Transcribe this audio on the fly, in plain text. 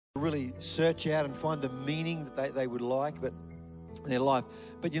really search out and find the meaning that they would like in their life.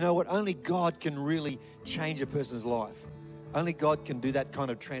 But you know what? Only God can really change a person's life. Only God can do that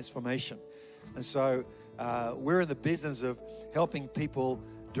kind of transformation. And so we're in the business of helping people,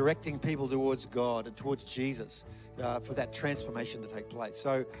 directing people towards God and towards Jesus for that transformation to take place.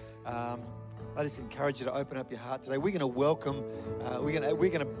 So I just encourage you to open up your heart today. We're going to welcome, we're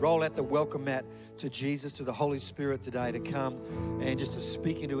going to roll out the welcome mat to Jesus, to the Holy Spirit today to come and just to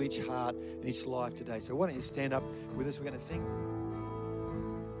speak into each heart and each life today. So why don't you stand up with us? We're going to sing.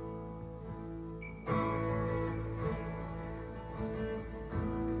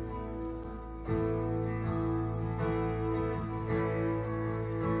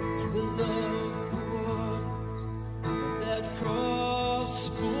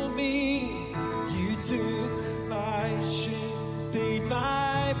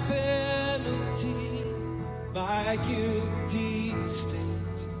 My guilty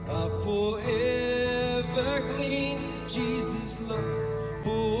stains are forever clean. Jesus' love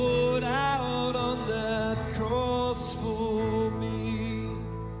poured out on that cross for me.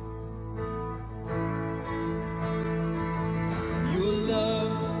 Your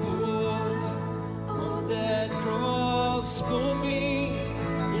love poured out on that cross for me.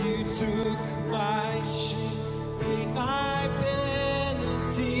 You took my shame, paid my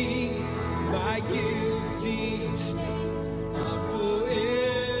penalty, my guilty stains are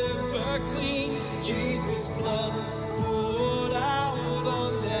forever clean. Jesus' blood poured out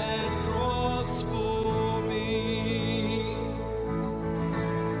on that cross for me.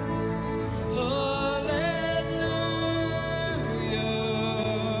 Hallelujah.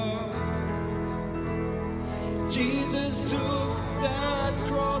 Jesus took that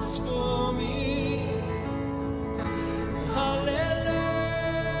cross for me. Hallelujah.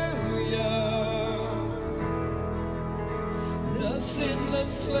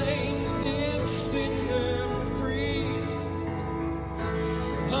 Sinless slain, this sinner freed.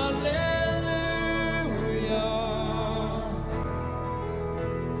 Hallelujah.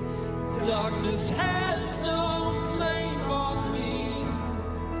 Darkness has no claim on me.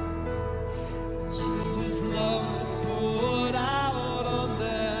 Jesus' love poured out on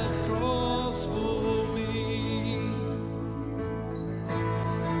that cross for me.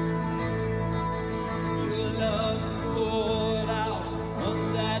 Your love poured out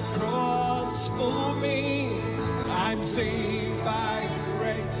on that cross for me. I'm saved by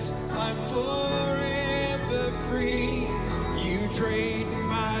grace, I'm forever free. You trade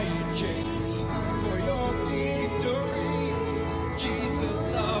my chains for your victory. Jesus'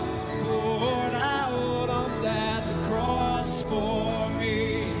 love poured out on that cross for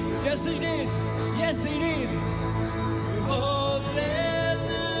me. Yes, he did. Yes, he did. Hallelujah.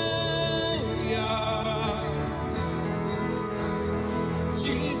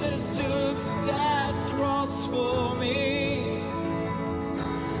 Jesus took that cross for me.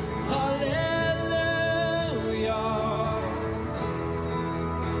 Hallelujah.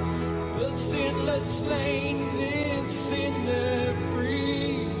 The sinless slain, this sinner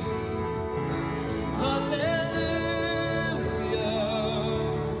freed. Hallelujah.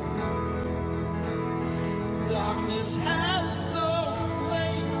 Darkness has no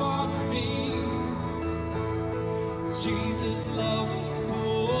claim on me. Jesus' love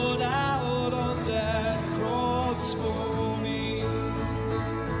poured out on that cross for me.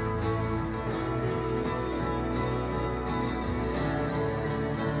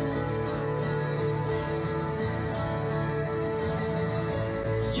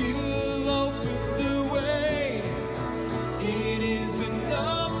 You opened the way. It is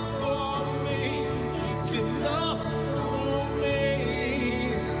enough for me. It's enough for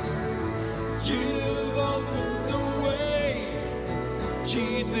me. You've opened the way.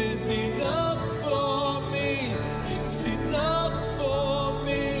 Jesus, enough for me. It's enough for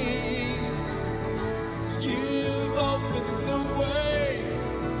me. You've opened the way.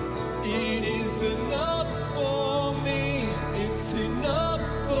 It is enough for me. It's enough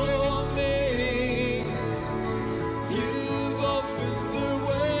for me. You've opened the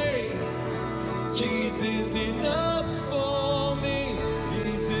way. Jesus, enough for me.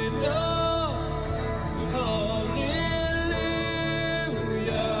 He's enough. Hallelujah.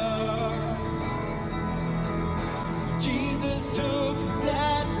 Jesus took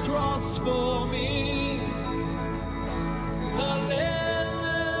that cross for me. Hallelujah.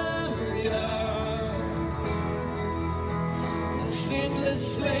 The sinless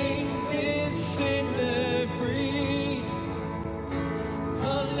slain, this sinner free.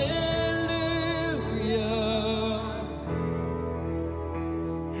 Hallelujah.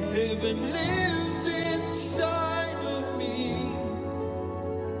 Heaven lives inside of me.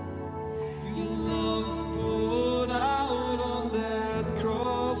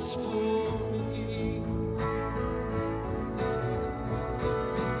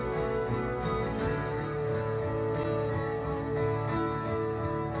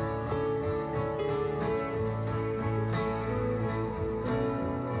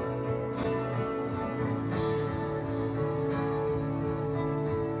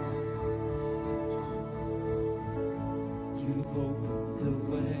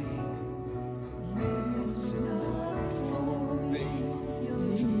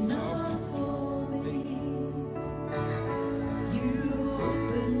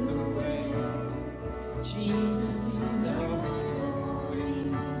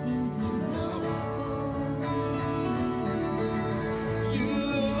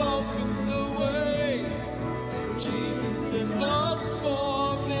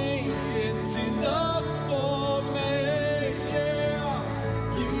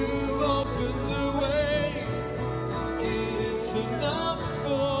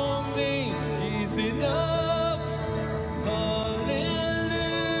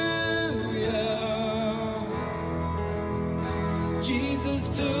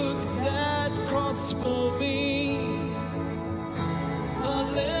 took that cross for me.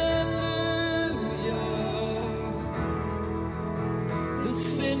 Hallelujah. The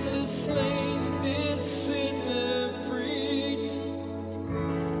sinless slain, this sinner freed.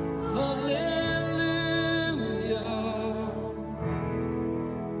 Hallelujah.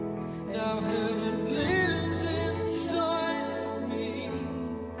 Now heaven lives inside me.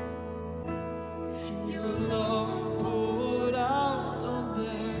 Your love poured out on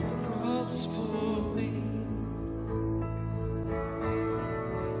that cross for me.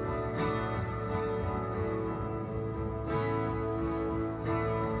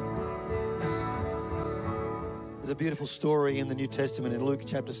 There's a beautiful story in the New Testament in Luke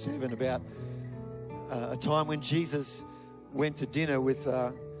chapter 7 about a time when Jesus went to dinner with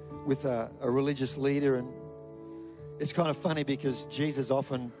a religious leader. And it's kind of funny because Jesus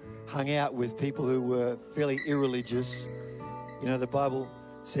often hung out with people who were fairly irreligious. You know, the Bible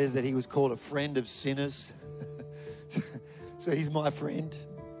says that he was called a friend of sinners. So he's my friend.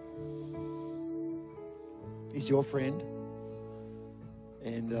 He's your friend.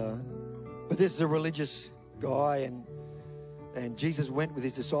 And but this is a religious guy, and Jesus went with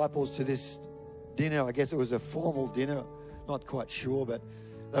his disciples to this dinner. I guess it was a formal dinner, not quite sure, but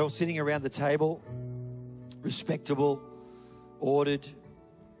they were all sitting around the table, respectable, ordered,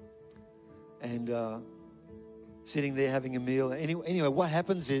 and sitting there having a meal. Anyway, what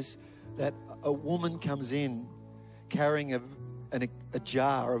happens is that a woman comes in carrying a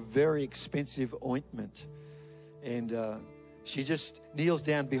jar of very expensive ointment, and she just kneels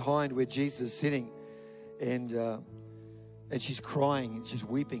down behind where Jesus is sitting, and she's crying and she's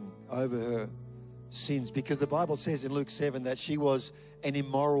weeping over her sins, because the Bible says in Luke 7 that she was an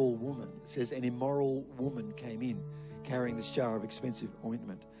immoral woman. It says an immoral woman came in carrying this jar of expensive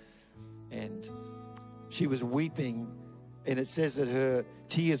ointment, and she was weeping, and it says that her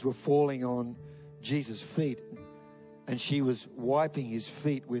tears were falling on Jesus' feet, and she was wiping his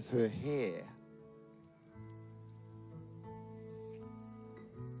feet with her hair.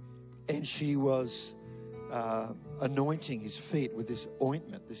 And she was anointing his feet with this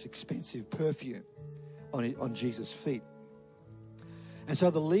ointment, this expensive perfume on Jesus' feet. And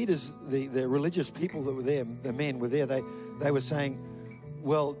so the leaders, the religious people that were there, the men were there, they were saying,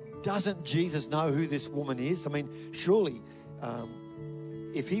 well, doesn't Jesus know who this woman is? I mean, surely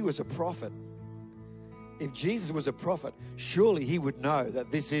if he was a prophet, if Jesus was a prophet, surely he would know that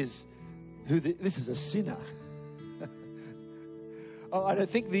this is a sinner. I don't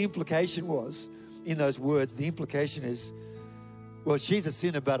think the implication was, in those words, the implication is, well, she's a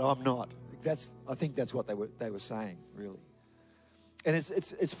sinner, but I'm not. I think that's what they were saying, really. And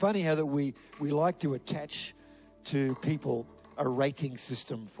it's funny how that we like to attach to people a rating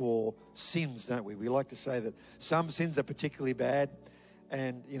system for sins, don't we? We like to say that some sins are particularly bad,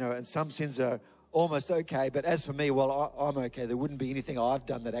 and some sins are almost okay. But as for me, well, I'm okay. There wouldn't be anything I've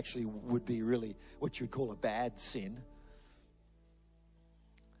done that actually would be really what you would call a bad sin.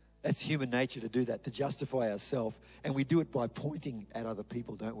 That's human nature to do that, to justify ourselves, and we do it by pointing at other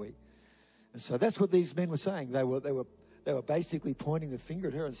people, don't we? And so that's what these men were saying. They were basically pointing the finger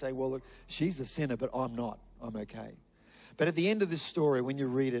at her and saying, well, look, she's a sinner, but I'm not. I'm okay. But at the end of this story, when you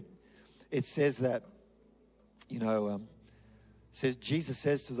read it, it says that, Jesus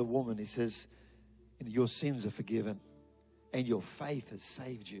says to the woman, he says, your sins are forgiven and your faith has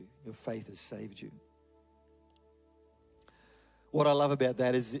saved you. Your faith has saved you. What I love about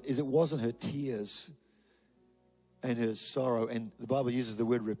that is it wasn't her tears and her sorrow, and the Bible uses the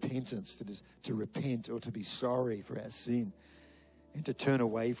word repentance, to repent or to be sorry for our sin and to turn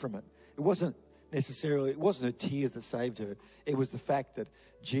away from it. It wasn't her tears that saved her. It was the fact that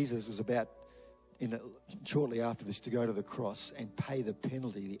Jesus was about, shortly after this, to go to the cross and pay the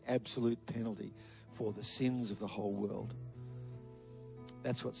penalty, the absolute penalty for the sins of the whole world.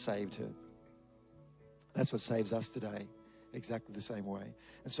 That's what saved her. That's what saves us today, exactly the same way.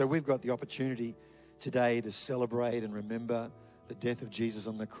 And so we've got the opportunity today to celebrate and remember the death of Jesus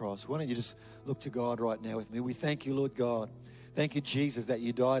on the cross. Why don't you just look to God right now with me? We thank you, Lord God. Thank you, Jesus, that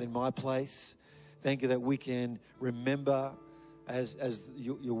you died in my place. Thank you that we can remember, as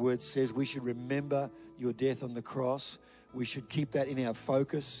your word says, we should remember your death on the cross. We should keep that in our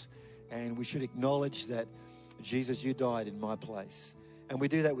focus, and we should acknowledge that, Jesus, you died in my place. And we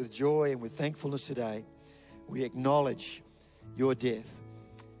do that with joy and with thankfulness today. We acknowledge your death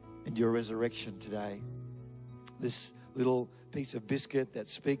and your resurrection today. This little piece of biscuit that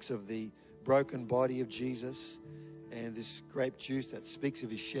speaks of the broken body of Jesus, and this grape juice that speaks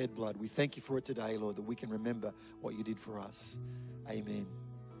of his shed blood. We thank you for it today, Lord, that we can remember what you did for us. Amen.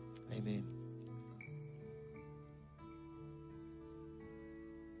 Amen.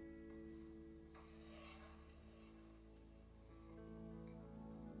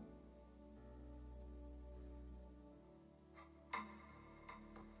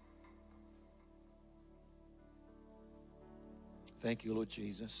 Thank you, Lord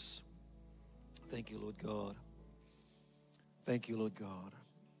Jesus. Thank you, Lord God. Thank you, Lord God.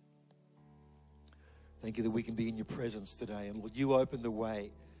 Thank you that we can be in your presence today. And Lord, you open the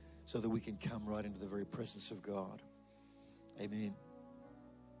way so that we can come right into the very presence of God. Amen.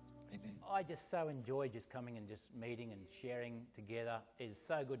 Amen. I just so enjoy just coming and just meeting and sharing together. It's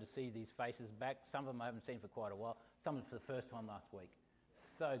so good to see these faces back. Some of them I haven't seen for quite a while. Some of them for the first time last week.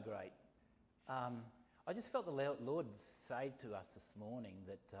 So great. I just felt the Lord say to us this morning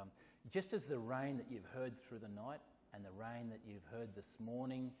that just as the rain that you've heard through the night and the rain that you've heard this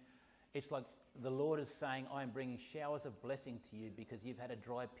morning, it's like the Lord is saying, I am bringing showers of blessing to you because you've had a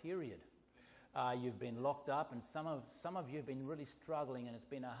dry period. You've been locked up, and some of you have been really struggling, and it's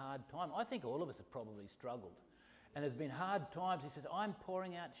been a hard time. I think all of us have probably struggled. And there's been hard times. He says, I'm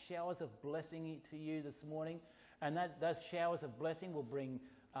pouring out showers of blessing to you this morning, and those showers of blessing will bring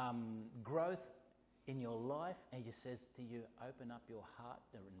growth in your life. And he just says to you, open up your heart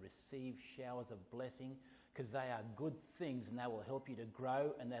and receive showers of blessing, because they are good things, and they will help you to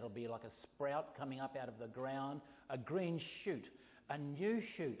grow, and that'll be like a sprout coming up out of the ground, a green shoot, a new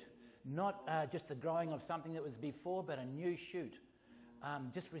shoot. Not just the growing of something that was before, but a new shoot.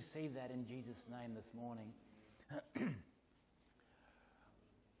 Just receive that in Jesus' name this morning.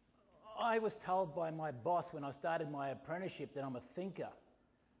 I was told by my boss when I started my apprenticeship that I'm a thinker.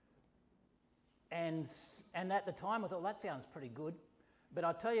 And at the time I thought, that sounds pretty good. But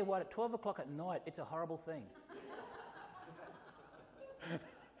I'll tell you what, at 12 o'clock at night, it's a horrible thing.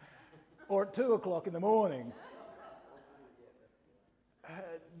 Or at 2 o'clock in the morning.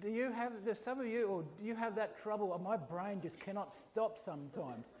 There's some of you, or do you have that trouble? My brain just cannot stop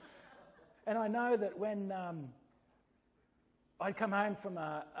sometimes. And I know that when I'd come home from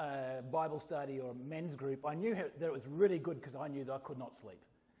a Bible study or a men's group, I knew that it was really good because I knew that I could not sleep.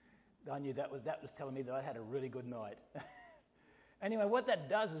 I knew that was telling me that I had a really good night. Anyway, what that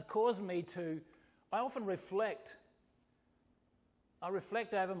does is cause me to, I often reflect. I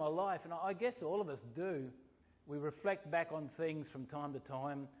reflect over my life, and I guess all of us do. We reflect back on things from time to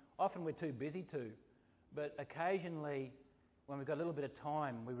time. Often we're too busy to, but occasionally, when we've got a little bit of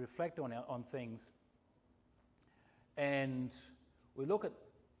time, we reflect on things. And we look at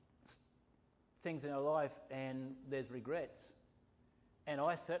things in our life, and there's regrets. And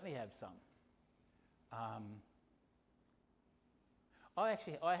I certainly have some.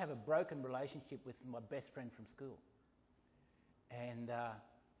 I have a broken relationship with my best friend from school. And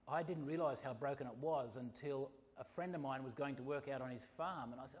I didn't realise how broken it was until a friend of mine was going to work out on his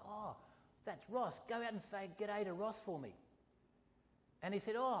farm, and I said, oh, that's Ross. Go out and say g'day to Ross for me. And he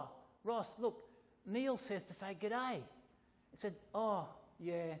said, oh, Ross, look, Neil says to say g'day. I said, oh,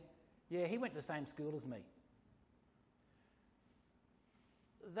 yeah, he went to the same school as me.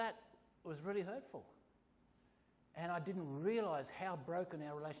 That was really hurtful. And I didn't realise how broken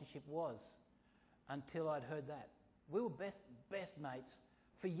our relationship was until I'd heard that. We were best mates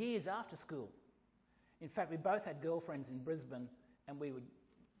for years after school. In fact, we both had girlfriends in Brisbane, and we would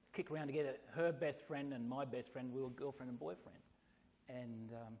kick around together. Her best friend and my best friend, we were girlfriend and boyfriend.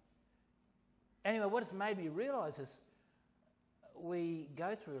 And anyway, what it's made me realise is we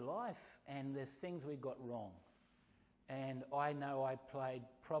go through life and there's things we got wrong. And I know I played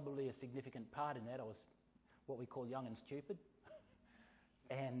probably a significant part in that. I was what we call young and stupid.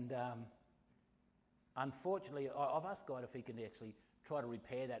 And unfortunately, I've asked God if he can actually try to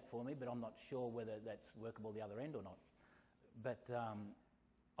repair that for me, but I'm not sure whether that's workable the other end or not. But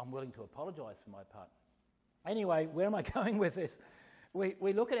I'm willing to apologise for my part. Anyway, where am I going with this?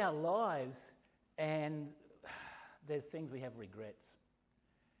 We look at our lives, and there's things we have regrets,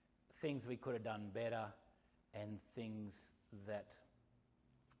 things we could have done better, and things that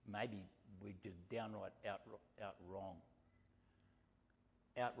maybe we did downright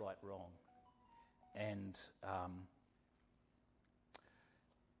outright wrong. And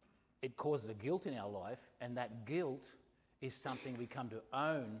it causes a guilt in our life, and that guilt is something we come to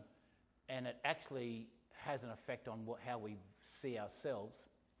own, and it actually has an effect on how we see ourselves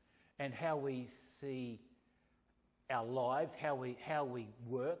and how we see our lives, how we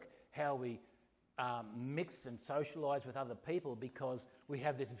work, how we mix and socialise with other people, because we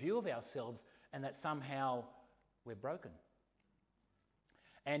have this view of ourselves and that somehow we're broken.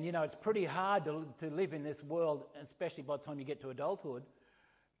 And you know, it's pretty hard to live in this world, especially by the time you get to adulthood,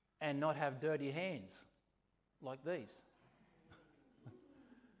 and not have dirty hands like these.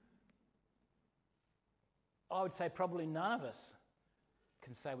 I would say probably none of us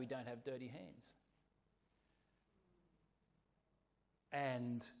can say we don't have dirty hands.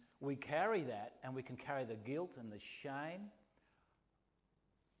 And we carry that, and we can carry the guilt and the shame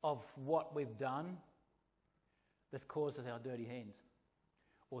of what we've done. that's caused us our dirty hands,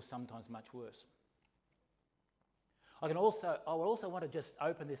 or sometimes much worse. I would also want to just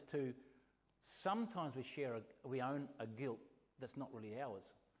open this to, sometimes we own a guilt that's not really ours.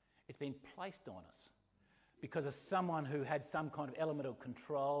 It's been placed on us because of someone who had some kind of element of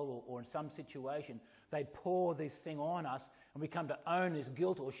control, or in some situation, they pour this thing on us and we come to own this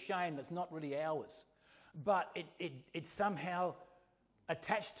guilt or shame that's not really ours. But it's somehow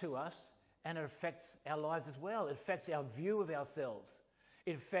attached to us, and it affects our lives as well. It affects our view of ourselves.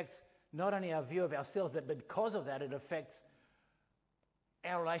 It affects not only our view of ourselves, but because of that, it affects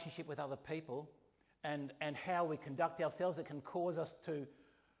our relationship with other people and how we conduct ourselves. It can cause us to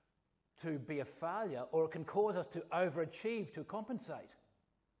be a failure, or it can cause us to overachieve, to compensate.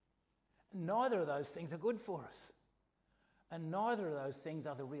 Neither of those things are good for us. And neither of those things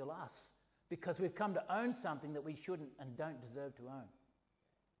are the real us, because we've come to own something that we shouldn't and don't deserve to own.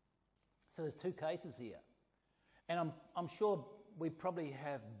 So there's two cases here. And I'm sure we probably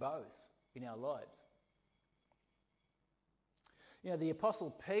have both in our lives. You know, the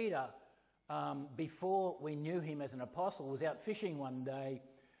Apostle Peter, before we knew him as an apostle, was out fishing one day.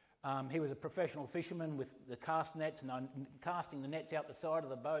 He was a professional fisherman with the cast nets and casting the nets out the side of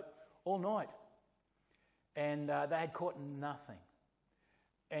the boat all night. And they had caught nothing.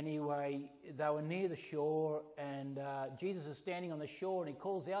 Anyway, they were near the shore, and Jesus is standing on the shore, and he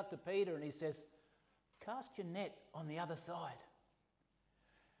calls out to Peter and he says, "Cast your net on the other side.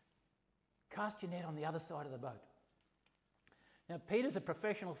 Cast your net on the other side of the boat." Now, Peter's a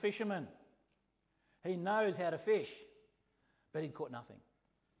professional fisherman. He knows how to fish, but he'd caught nothing.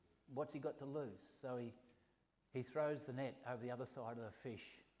 What's he got to lose? So he throws the net over the other side of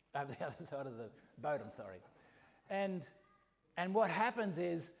the boat, And what happens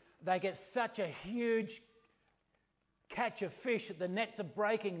is they get such a huge catch of fish that the nets are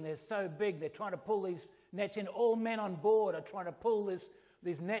breaking. They're so big. They're trying to pull these nets in. All men on board are trying to pull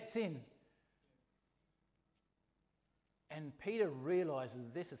these nets in. And Peter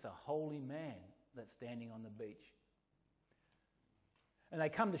realizes this is a holy man that's standing on the beach. And they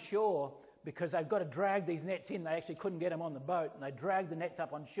come to shore because they've got to drag these nets in. They actually couldn't get them on the boat. And they drag the nets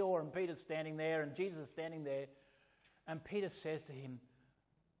up on shore, and Peter's standing there, and Jesus is standing there. And Peter says to him,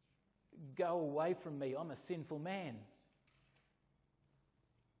 "Go away from me, I'm a sinful man."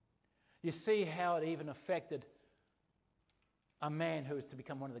 You see how it even affected a man who was to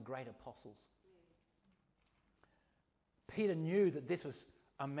become one of the great apostles. Peter knew that this was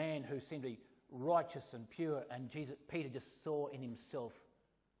a man who seemed to be righteous and pure, and Peter just saw in himself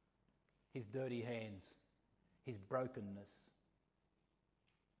his dirty hands, his brokenness,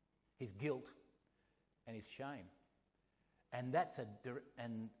 his guilt, and his shame. And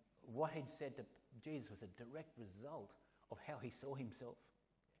and what he'd said to Jesus was a direct result of how he saw himself.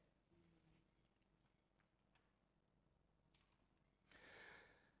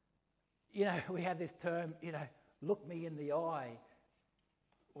 You know, we have this term, look me in the eye,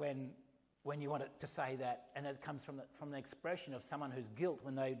 when you want to say that, and it comes from the expression of someone who's guilt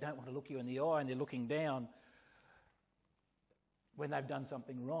when they don't want to look you in the eye and they're looking down when they've done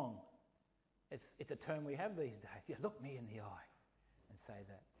something wrong. It's a term we have these days. Yeah, look me in the eye and say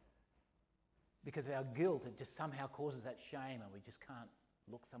that. Because of our guilt, it just somehow causes that shame, and we just can't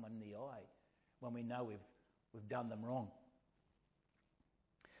look someone in the eye when we know we've done them wrong.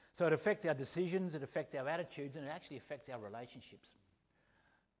 So it affects our decisions, it affects our attitudes, and it actually affects our relationships.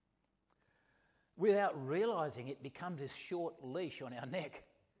 Without realising, it becomes this short leash on our neck.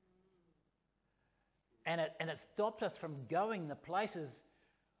 And it stops us from going the places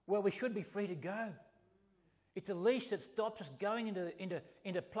where we should be free to go. It's a leash that stops us going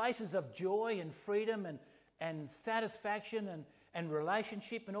into places of joy and freedom and satisfaction and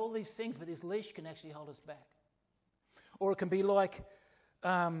relationship and all these things, but this leash can actually hold us back. Or it can be like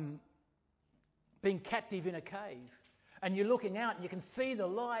being captive in a cave, and you're looking out and you can see the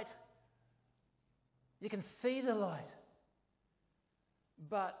light. You can see the light,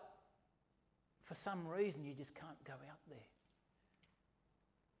 but for some reason you just can't go out there.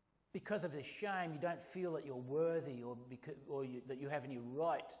 Because of the shame, you don't feel that you're worthy that you have any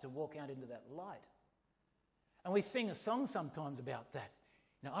right to walk out into that light. And we sing a song sometimes about that.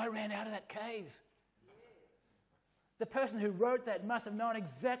 I ran out of that cave. Yes. The person who wrote that must have known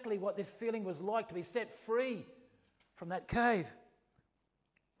exactly what this feeling was like, to be set free from that cave.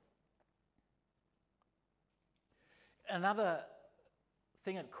 Another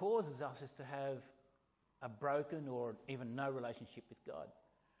thing it causes us is to have a broken or even no relationship with God.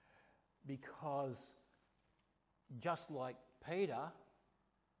 Because just like Peter,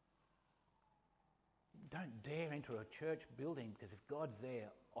 don't dare enter a church building, because if God's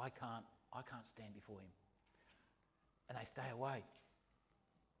there, I can't stand before him. and they stay away.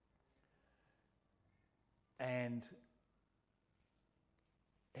 And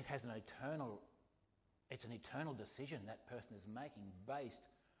it's an eternal decision that person is making based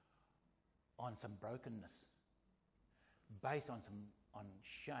on some brokenness, based on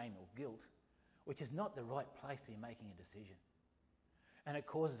shame or guilt, which is not the right place to be making a decision. And it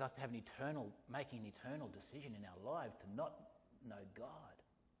causes us to have making an eternal decision in our lives to not know God.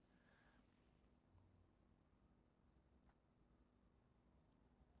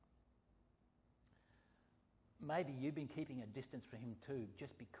 Maybe you've been keeping a distance from him too,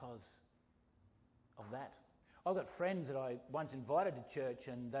 just because of that. I've got friends that I once invited to church,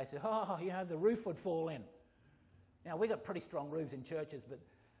 and they said, "Oh, the roof would fall in." Now, we've got pretty strong roofs in churches, but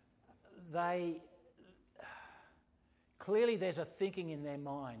clearly there's a thinking in their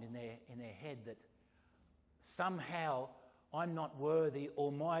mind, in their head, that somehow I'm not worthy,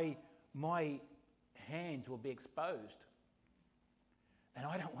 or my hands will be exposed, and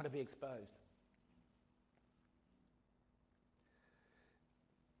I don't want to be exposed.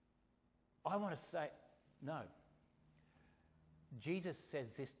 I want to say, no. Jesus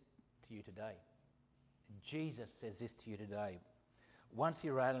says this to you today. Jesus says this to you today. Once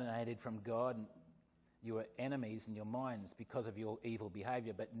you're alienated from God, you were enemies in your minds because of your evil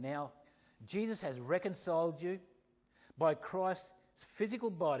behaviour. But now Jesus has reconciled you by Christ's physical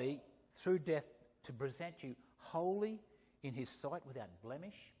body through death to present you holy in his sight, without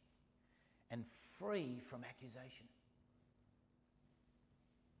blemish and free from accusation.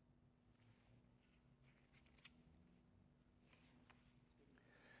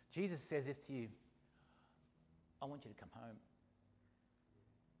 Jesus says this to you: I want you to come home.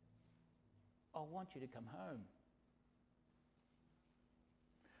 I want you to come home.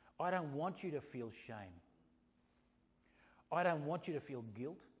 I don't want you to feel shame. I don't want you to feel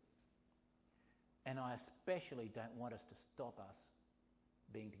guilt. And I especially don't want us to stop us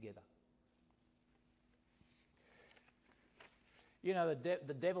being together.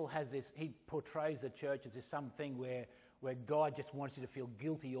 The devil has this, he portrays the church as this something where God just wants you to feel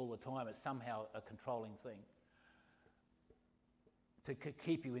guilty all the time. It's somehow a controlling thing to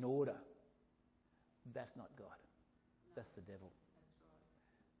keep you in order. That's not God. That's the devil.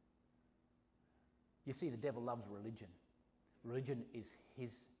 You see, the devil loves religion. Religion is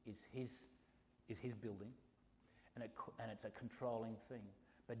his building, and it's a controlling thing.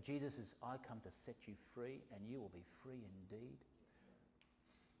 But Jesus says, I come to set you free, and you will be free indeed.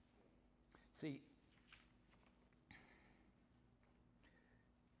 See,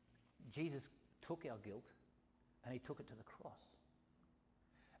 Jesus took our guilt and he took it to the cross.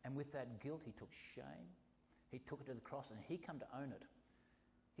 And with that guilt, he took shame. He took it to the cross and he came to own it.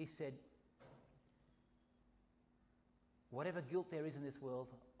 He said, whatever guilt there is in this world,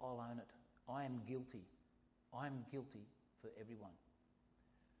 I'll own it. I am guilty. I am guilty for everyone.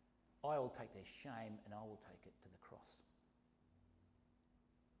 I will take their shame and I will take it to the cross.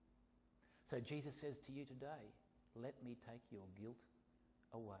 So Jesus says to you today, let me take your guilt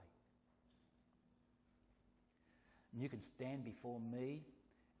away. And you can stand before me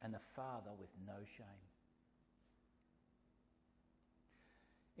and the Father with no shame.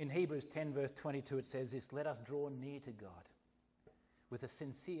 In Hebrews 10 verse 22 it says this: let us draw near to God with a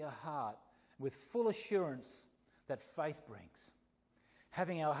sincere heart, with full assurance that faith brings,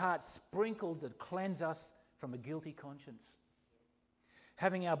 having our hearts sprinkled to cleanse us from a guilty conscience,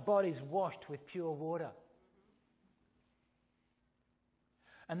 having our bodies washed with pure water.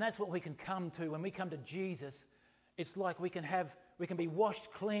 And that's what we can come to. When we come to Jesus, it's like we can be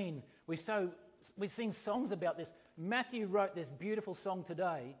washed clean. We sing songs about this. Matthew wrote this beautiful song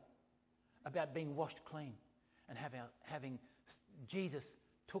today about being washed clean and having Jesus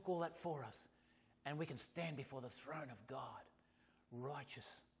took all that for us, and we can stand before the throne of God, righteous,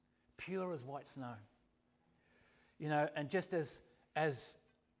 pure as white snow. And just as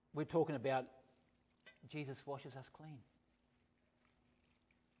we're talking about, Jesus washes us clean.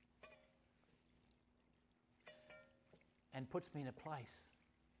 And puts me in a place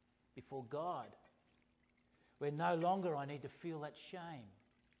before God where no longer I need to feel that shame.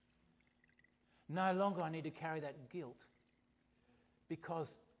 No longer I need to carry that guilt,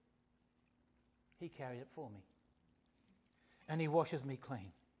 because he carried it for me. And he washes me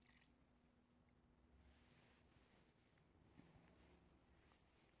clean.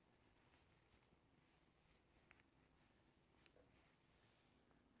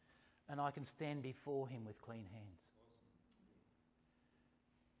 And I can stand before him with clean hands.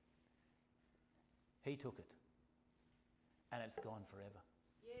 He took it, and it's gone forever.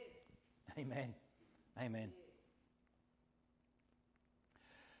 Yes. Amen. Amen.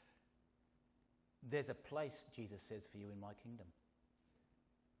 Yes. There's a place, Jesus says, for you in my kingdom.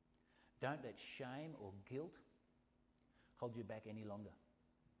 Don't let shame or guilt hold you back any longer.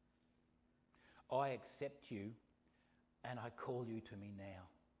 I accept you and I call you to me now.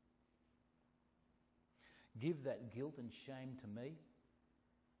 Give that guilt and shame to me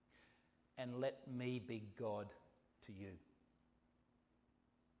and let me be God to you.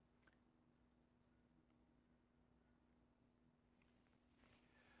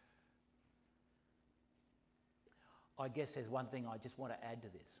 I guess there's one thing I just want to add to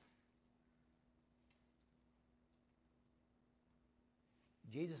this.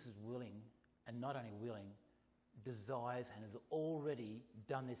 Jesus is willing, and not only willing, desires and has already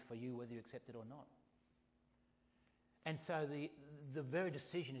done this for you, whether you accept it or not. And so the very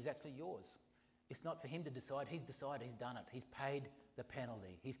decision is actually yours. It's not for him to decide. He's decided, he's done it. He's paid the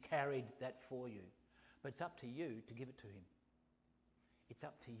penalty. He's carried that for you. But it's up to you to give it to him. It's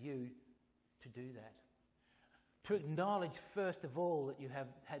up to you to do that. To acknowledge, first of all, that you have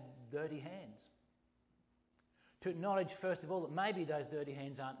had dirty hands. To acknowledge, first of all, that maybe those dirty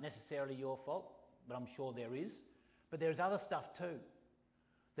hands aren't necessarily your fault, but I'm sure there is. But there's other stuff too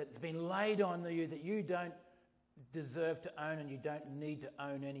that's been laid on you that you don't deserve to own and you don't need to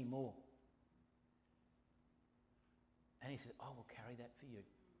own anymore. And he says, I will carry that for you.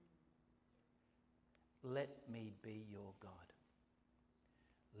 Let me be your God.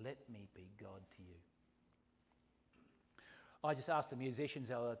 Let me be God to you. I just asked the musicians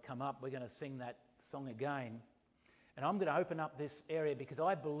to come up. We're going to sing that song again. And I'm going to open up this area because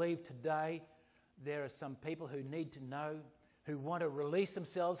I believe today there are some people who need to know, who want to release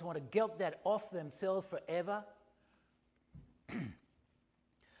themselves, who want to get that off themselves forever.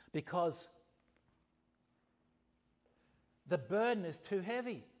 Because the burden is too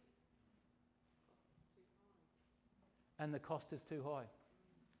heavy. And the cost is too high.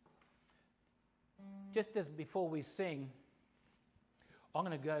 Just as before we sing, I'm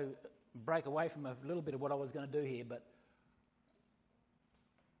going to break away from a little bit of what I was going to do here, but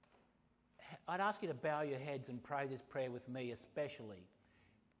I'd ask you to bow your heads and pray this prayer with me, especially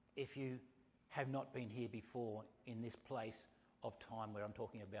if you have not been here before in this place of time where I'm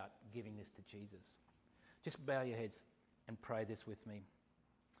talking about giving this to Jesus. Just bow your heads and pray this with me.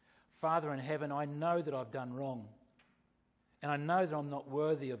 Father in heaven, I know that I've done wrong, and I know that I'm not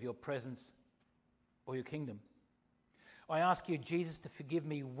worthy of your presence or your kingdom. I ask you, Jesus, to forgive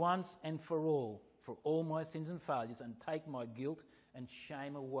me once and for all my sins and failures, and take my guilt and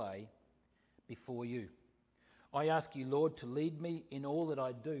shame away before you. I ask you, Lord, to lead me in all that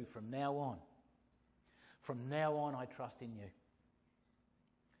I do from now on. From now on, I trust in you.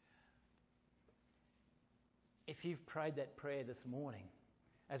 If you've prayed that prayer this morning,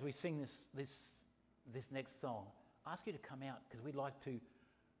 as we sing this next song, I ask you to come out, because we'd like to,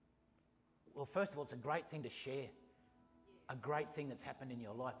 well, first of all, it's a great thing to share. A great thing that's happened in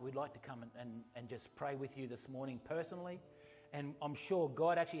your life. We'd like to come and just pray with you this morning personally. And I'm sure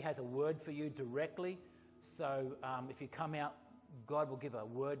God actually has a word for you directly. So if you come out, God will give a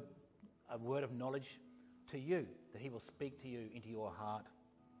word of knowledge to you, that he will speak to you into your heart.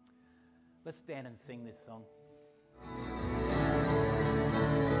 Let's stand and sing this song.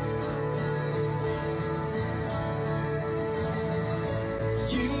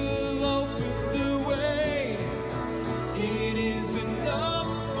 You opened the way. It is enough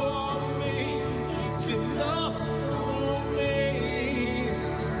for me. It's enough for me.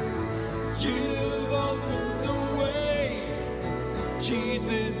 You've opened the way.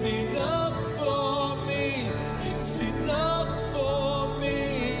 Jesus, enough for me. It's enough for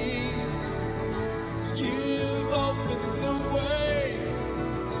me. You've opened the way.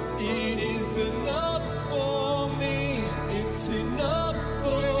 It is enough for me. It's enough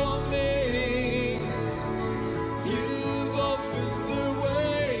for me. You've opened the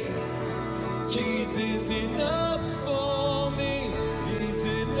way. Jesus, enough for me. He's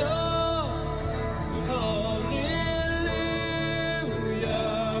enough. Hallelujah.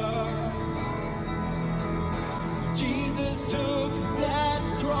 Jesus took that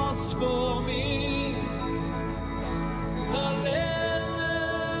cross for me. Hallelujah.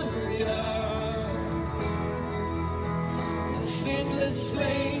 Sinless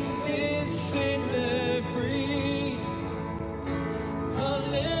slave.